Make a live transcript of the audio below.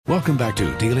Welcome back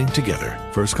to Dealing Together.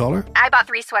 First caller? I bought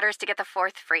 3 sweaters to get the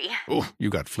 4th free. Oh, you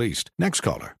got fleeced. Next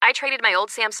caller? I traded my old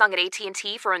Samsung at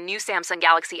AT&T for a new Samsung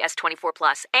Galaxy S24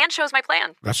 Plus and chose my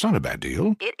plan. That's not a bad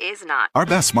deal. It is not. Our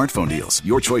best smartphone deals.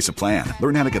 Your choice of plan.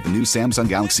 Learn how to get the new Samsung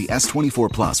Galaxy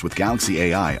S24 Plus with Galaxy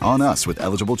AI on us with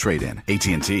eligible trade-in.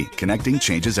 AT&T. Connecting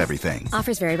changes everything.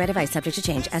 Offers vary by device. Subject to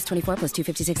change. S24 plus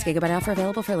 256 gigabyte offer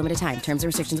available for a limited time. Terms and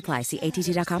restrictions apply. See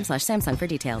att.com/Samsung for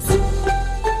details.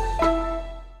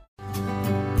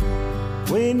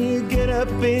 When you get up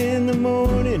in the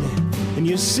morning and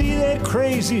you see that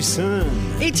crazy sun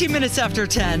 18 minutes after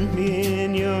 10.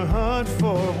 in your heart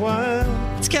for a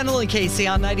while. It's Kendall and Casey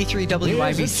on 93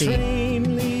 WIBC.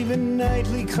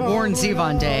 Warren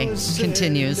Zevon Day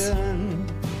continues.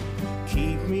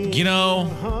 You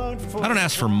know, I don't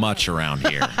ask for much around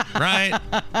here, right?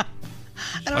 I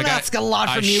don't ask a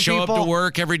lot from you people. I show up to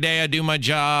work every day. I do my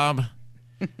job.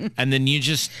 And then you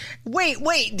just... Wait.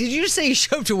 Did you say you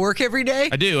show up to work every day?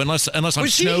 I do, unless I'm snowed in.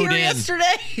 Was you here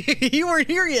yesterday? You weren't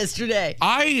here yesterday.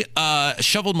 I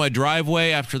shoveled my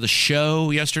driveway after the show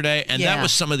yesterday, and that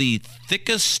was some of the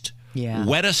thickest,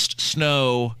 wettest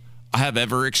snow I have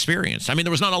ever experienced. I mean, there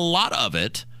was not a lot of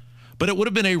it, but it would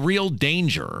have been a real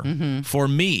danger for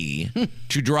me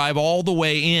to drive all the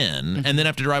way in and then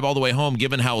have to drive all the way home,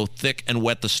 given how thick and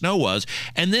wet the snow was.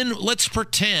 And then let's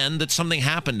pretend that something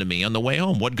happened to me on the way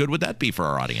home. What good would that be for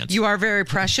our audience? You are very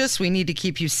precious. We need to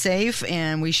keep you safe,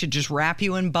 and we should just wrap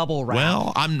you in bubble wrap.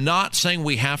 Well, I'm not saying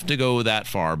we have to go that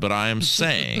far, but I am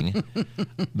saying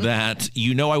that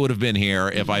I would have been here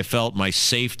if I felt my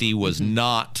safety was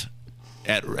not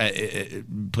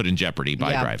put in jeopardy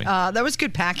by driving. That was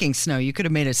good packing snow. You could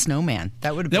have made a snowman.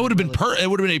 That would have been it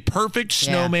would have been a perfect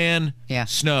snowman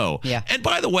snow. Yeah. And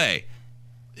by the way,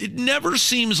 it never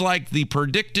seems like the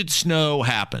predicted snow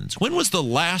happens. When was the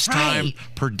last time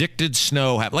predicted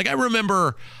snow happened? Like, I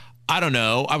remember, I don't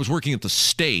know, I was working at the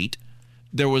state.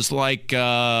 There was like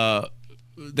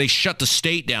they shut the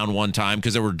state down one time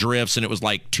because there were drifts and it was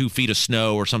like 2 feet of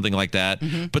snow or something like that.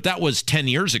 But that was 10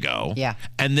 years ago. Yeah.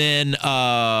 And then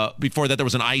before that, there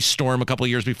was an ice storm a couple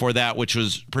of years before that, which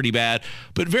was pretty bad.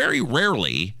 But very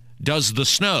rarely does the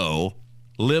snow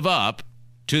live up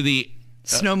to the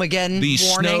Snowmageddon the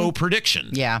warning. Snow prediction.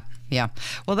 Yeah.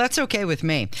 Well, that's okay with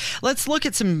me. Let's look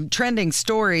at some trending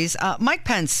stories. Mike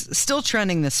Pence still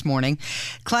trending this morning.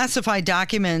 Classified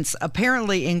documents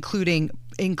apparently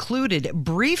included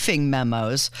briefing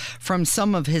memos from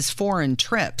some of his foreign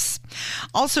trips.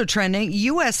 Also trending,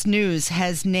 U.S. News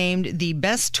has named the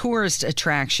best tourist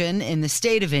attraction in the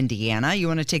state of Indiana. You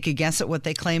want to take a guess at what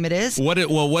they claim it is?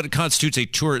 What constitutes a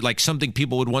tour? Like something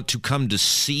people would want to come to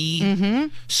see?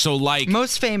 So like...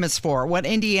 Most famous for. What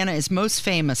Indiana is most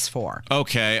famous for.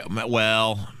 Okay,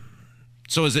 well,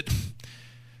 so is it...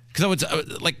 Because I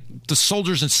would like the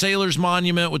Soldiers and Sailors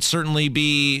Monument would certainly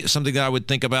be something that I would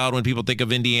think about when people think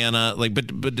of Indiana. Like, but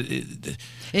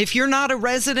if you're not a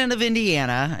resident of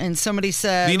Indiana and somebody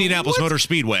said the Indianapolis Motor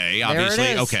Speedway, obviously,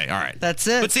 there it is. Okay, all right, that's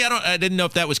it. But see, I didn't know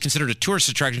if that was considered a tourist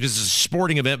attraction because it's a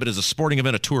sporting event, but is a sporting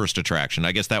event a tourist attraction?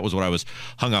 I guess that was what I was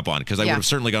hung up on because I would have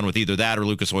certainly gone with either that or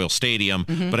Lucas Oil Stadium,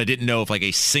 but I didn't know if like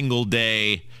a single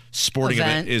day sporting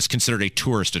event is considered a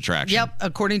tourist attraction. Yep,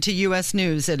 according to U.S.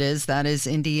 News, it is. That is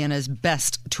Indiana's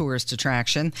best tourist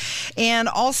attraction. And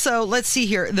also, let's see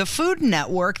here, the Food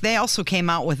Network, they also came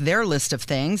out with their list of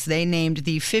things. They named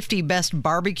the 50 best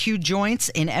barbecue joints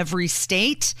in every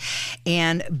state,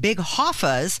 and Big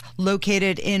Hoffa's,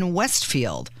 located in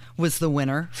Westfield, was the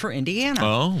winner for Indiana.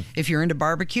 Oh. If you're into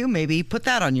barbecue, maybe put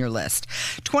that on your list.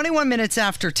 21 minutes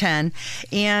after 10,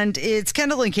 and it's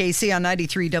Kendall and Casey on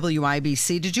 93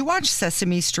 WIBC. Did you watch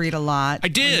Sesame Street a lot? I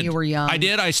did. When you were young? I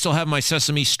did. I still have my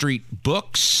Sesame Street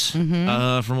books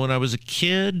from when I was a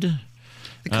kid.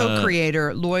 The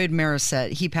co-creator, Lloyd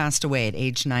Morrisett, he passed away at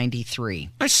age 93.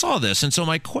 I saw this, and so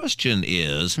my question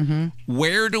is,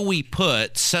 where do we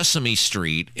put Sesame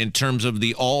Street in terms of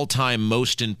the all-time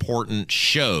most important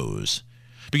shows?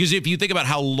 Because if you think about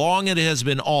how long it has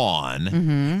been on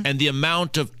and the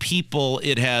amount of people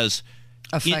it has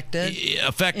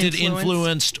affected,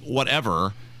 influenced,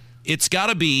 whatever, it's got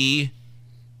to be,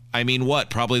 I mean, what?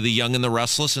 Probably The Young and the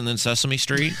Restless and then Sesame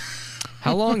Street?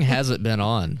 How long has it been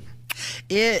on?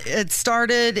 It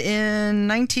started in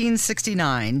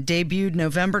 1969, debuted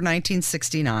November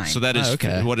 1969. So that is,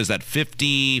 what is that,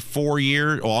 54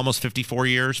 years, almost 54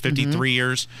 years, 53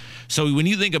 years? So when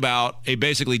you think about a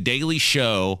basically daily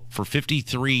show for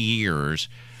 53 years,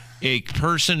 a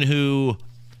person who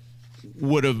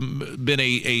would have been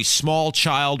a small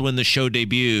child when the show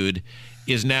debuted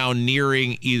is now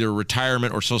nearing either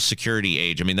retirement or Social Security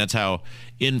age. I mean, that's how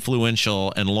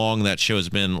influential and long that show has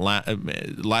been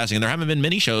lasting. And there haven't been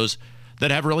many shows that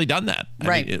have really done that.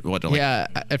 Right. Yeah,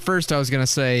 at first I was going to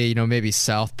say, maybe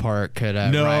South Park could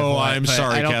No, rival it, I'm but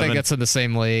sorry, I don't Kevin. think it's in the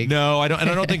same league. No, I don't. And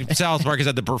I don't think South Park has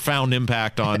had the profound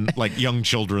impact on like young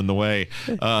children the way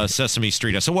Sesame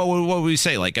Street has. So what would we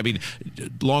say? Like, I mean,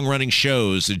 long-running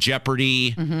shows,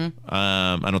 Jeopardy.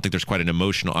 I don't think there's quite an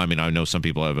emotional. I mean, I know some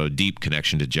people have a deep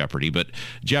connection to Jeopardy, but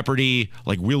Jeopardy,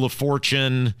 like Wheel of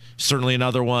Fortune, certainly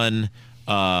another one.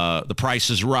 The Price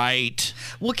is Right.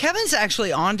 Well, Kevin's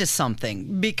actually onto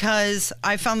something, because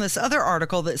I found this other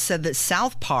article that said that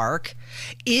South Park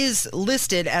is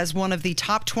listed as one of the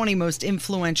top 20 most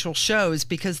influential shows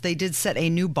because they did set a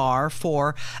new bar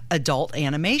for adult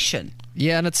animation.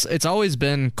 Yeah, and it's always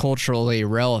been culturally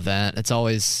relevant. It's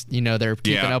always, they're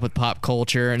keeping up with pop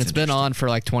culture, and it's been on for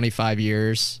like 25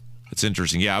 years. It's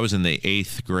interesting. Yeah, I was in the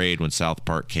 8th grade when South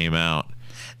Park came out.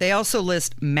 They also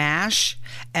list MASH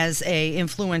as a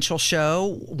influential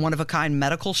show, one-of-a-kind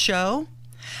medical show.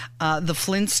 The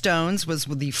Flintstones was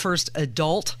the first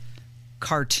adult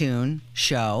cartoon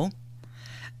show.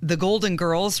 The Golden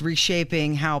Girls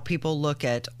reshaping how people look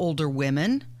at older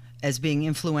women as being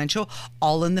influential.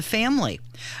 All in the Family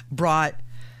brought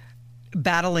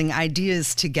battling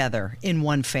ideas together in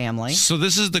one family. So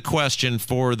this is the question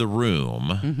for the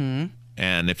room. Mm-hmm.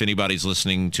 And if anybody's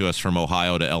listening to us from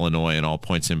Ohio to Illinois and all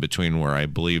points in between where I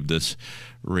believe this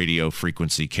radio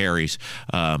frequency carries,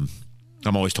 I'm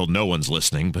always told no one's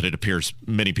listening, but it appears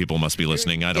many people must be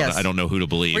listening. I don't know who to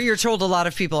believe. Or you're told a lot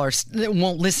of people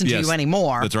won't listen to you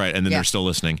anymore. That's right, and then they're still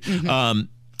listening. Mm-hmm.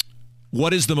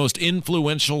 What is the most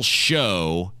influential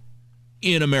show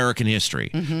in American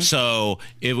history? Mm-hmm. So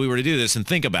if we were to do this and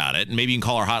think about it, and maybe you can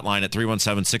call our hotline at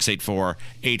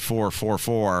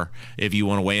 317-684-8444 if you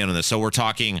want to weigh in on this. So we're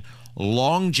talking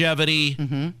longevity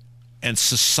and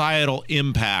societal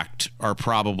impact are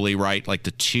probably right, like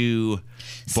the two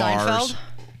bars. Seinfeld?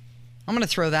 I'm going to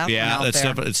throw that one out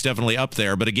there. It's definitely up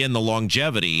there. But again, the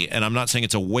longevity, and I'm not saying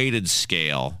it's a weighted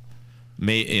scale.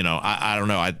 I don't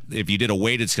know. If you did a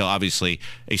weighted scale, obviously,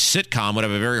 a sitcom would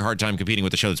have a very hard time competing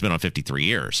with a show that's been on 53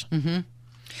 years. Mm-hmm.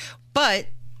 But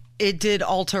it did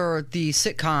alter the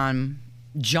sitcom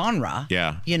genre.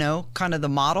 Yeah. Kind of the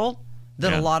model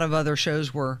that a lot of other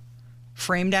shows were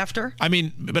framed after. I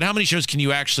mean, but how many shows can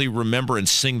you actually remember and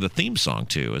sing the theme song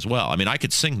to as well? I mean, I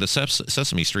could sing the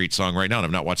Sesame Street song right now, and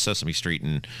I've not watched Sesame Street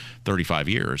in 35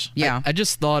 years. Yeah. I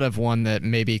just thought of one that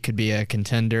maybe could be a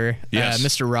contender. Yes.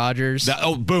 Mr. Rogers.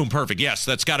 Boom, perfect. Yes,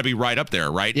 that's got to be right up there,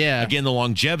 right? Yeah. Again, the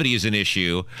longevity is an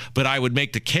issue, but I would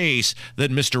make the case that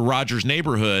Mr. Rogers'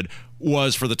 Neighborhood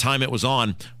was, for the time it was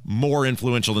on, more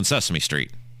influential than Sesame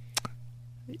Street.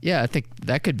 Yeah, I think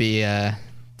that could be a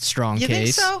strong You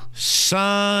case. think so?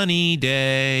 Sunny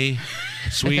day,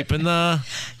 sweeping the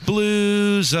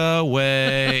blues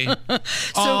away,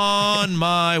 on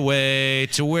my way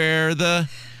to where the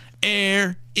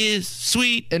air is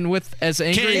sweet. And with as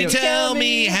angry, Can you tell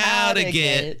me how to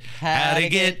get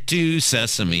to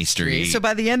Sesame Street? So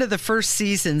by the end of the first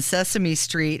season, Sesame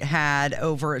Street had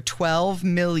over 12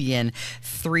 million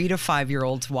 3 to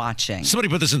 5-year-olds watching. Somebody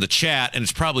put this in the chat, and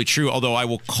it's probably true, although I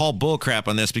will call bullcrap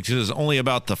on this because only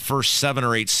about the first 7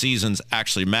 or 8 seasons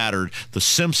actually mattered. The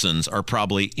Simpsons are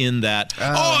probably in that.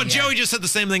 Joey just said the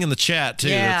same thing in the chat, too.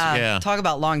 Yeah. Talk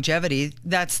about longevity.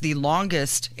 That's the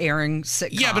longest airing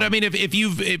sitcom. Yeah, but I mean, if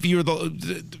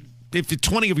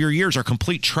 20 of your years are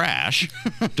complete trash,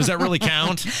 does that really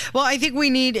count? Well, I think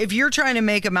if you're trying to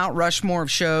make a Mount Rushmore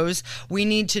of shows, we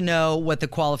need to know what the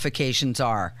qualifications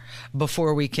are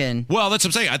before we can. Well, that's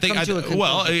what I'm saying. I think. I know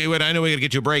we got to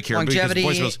get you a break here. Longevity,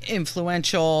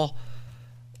 influential.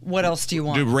 What else do you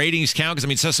want? Do ratings count? Because I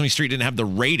mean, Sesame Street didn't have the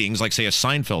ratings like, say, a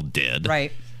Seinfeld did.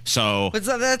 Right. So. But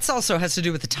that also has to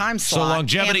do with the time slot. So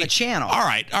longevity. And the channel. All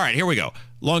right. Here we go.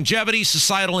 Longevity,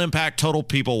 societal impact, total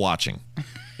people watching.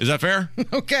 Is that fair?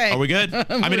 Okay. Are we good?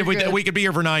 I mean, if we could be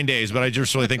here for 9 days, but I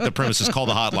just really think the premise is call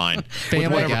the hotline.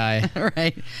 Family Guy. All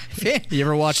right. You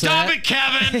ever watch Stop that? it,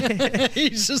 Kevin!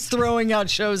 He's just throwing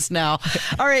out shows now.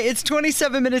 All right, it's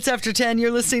 27 minutes after 10. You're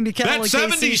listening to Cal That and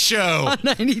 70s Casey show. on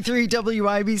 93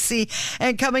 WIBC.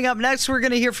 And coming up next, we're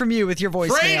going to hear from you with your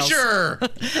voicemails. Frasier!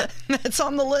 That's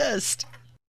on the list.